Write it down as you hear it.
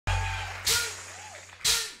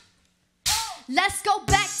Let's go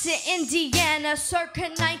back to Indiana, circa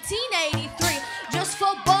 1983. Just 4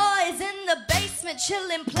 boys in the basement,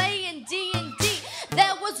 chillin', playing D&D.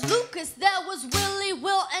 There was Lucas, there was Willie,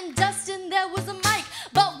 Will, and Dustin, there was a Mike.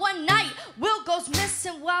 But one night, Will goes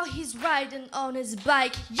missing while he's riding on his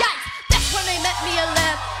bike. Yikes! That's when they met me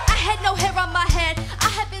alive. I had no hair on my head, I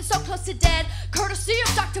had been so close to dead. Courtesy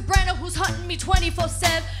of Dr. Brenner, who's hunting me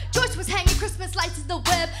 24/7. Joyce was hanging Christmas lights in the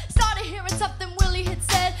web. Started hearing something Willie had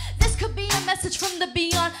said. This could be a message from the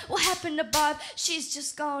beyond. What happened to Barb? She's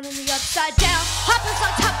just gone in the upside down. Hopper's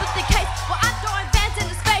on top of the case, while I'm throwing fans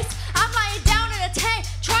into space. I'm lying down in a tank,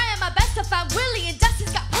 trying my best to find Willie, and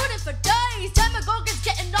Dusty's got pudding for days. Demogorgon's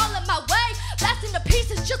getting all in my way, blasting to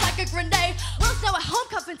pieces just like a grenade. Will's now at home,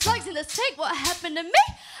 coughing slugs in the sink. What happened to me?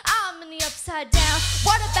 I'm in the upside down.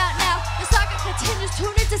 What about now? The saga continues.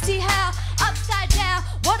 Tune in to see how. Upside down.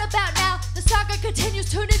 What about now? The saga continues.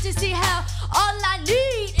 Tune in to see how. All I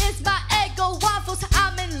need is my Eggo waffles.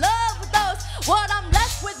 I'm in love with those. What I'm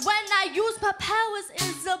left with when I use my powers is